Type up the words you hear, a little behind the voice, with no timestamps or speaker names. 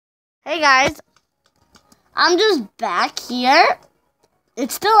Hey guys, I'm just back here.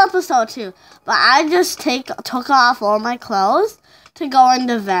 It's still episode 2, but I just took off all my clothes to go in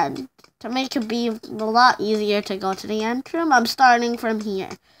the vent to make it be a lot easier to go to the entrance. I'm starting from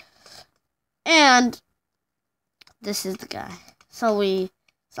here, and this is the guy. So I'm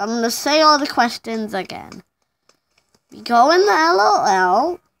gonna say all the questions again. We go in the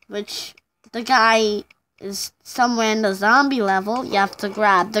LOL, which the guy is somewhere in the zombie level. You have to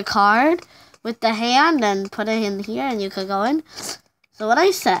grab the card with the hand and put it in here and you could go in. So what I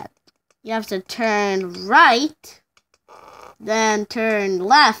said, you have to turn right, then turn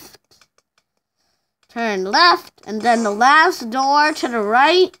left, and then the last door to the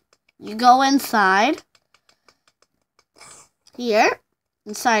right, you go inside here,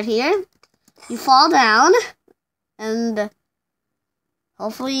 you fall down, and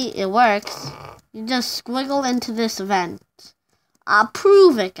hopefully it works. You just squiggle into this vent. I'll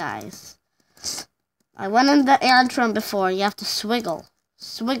prove it, guys. I went in the antrum before. You have to swiggle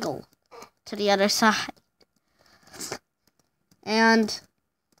to the other side. And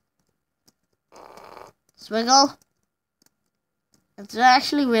swiggle. It's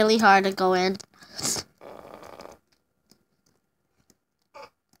actually really hard to go in.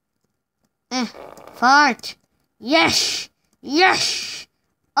 Fart. Yes.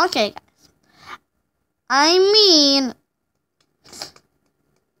 Okay, guys. I mean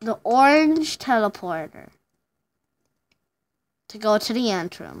the orange teleporter to go to the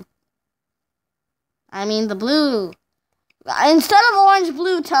antrum. I mean the blue. Instead of orange,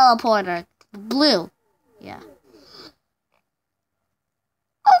 blue teleporter. Blue. Yeah.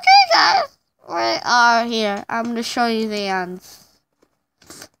 Okay, guys. We are here. I'm going to show you the ants.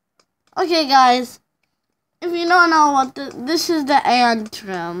 Okay, guys. If you don't know what this is the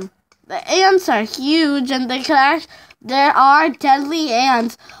antrum. The ants are huge and there are deadly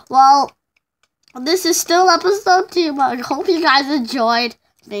ants. Well, this is still episode 2, but I hope you guys enjoyed.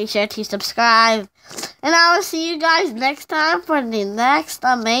 Make sure to subscribe. And I will see you guys next time for the next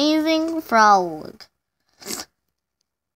amazing frog.